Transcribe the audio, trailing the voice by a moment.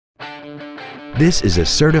This is a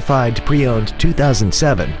certified pre-owned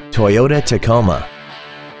 2007 Toyota Tacoma.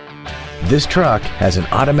 This truck has an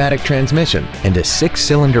automatic transmission and a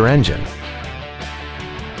 6-cylinder engine.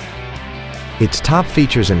 Its top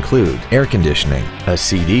features include air conditioning, a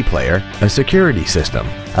CD player, a security system,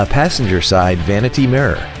 a passenger side vanity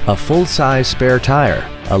mirror, a full-size spare tire,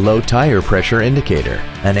 a low tire pressure indicator,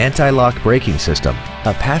 an anti-lock braking system,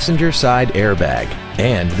 a passenger side airbag,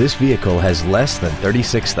 and this vehicle has less than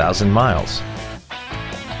 36,000 miles.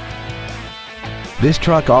 This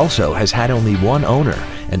truck also has had only one owner,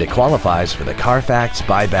 and it qualifies for the Carfax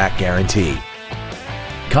buyback guarantee.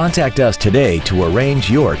 Contact us today to arrange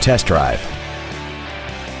your test drive.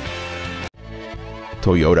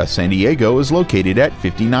 Toyota San Diego is located at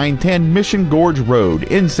 5910 Mission Gorge Road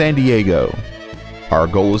in San Diego. Our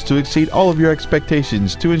goal is to exceed all of your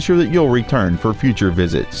expectations to ensure that you'll return for future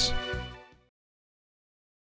visits.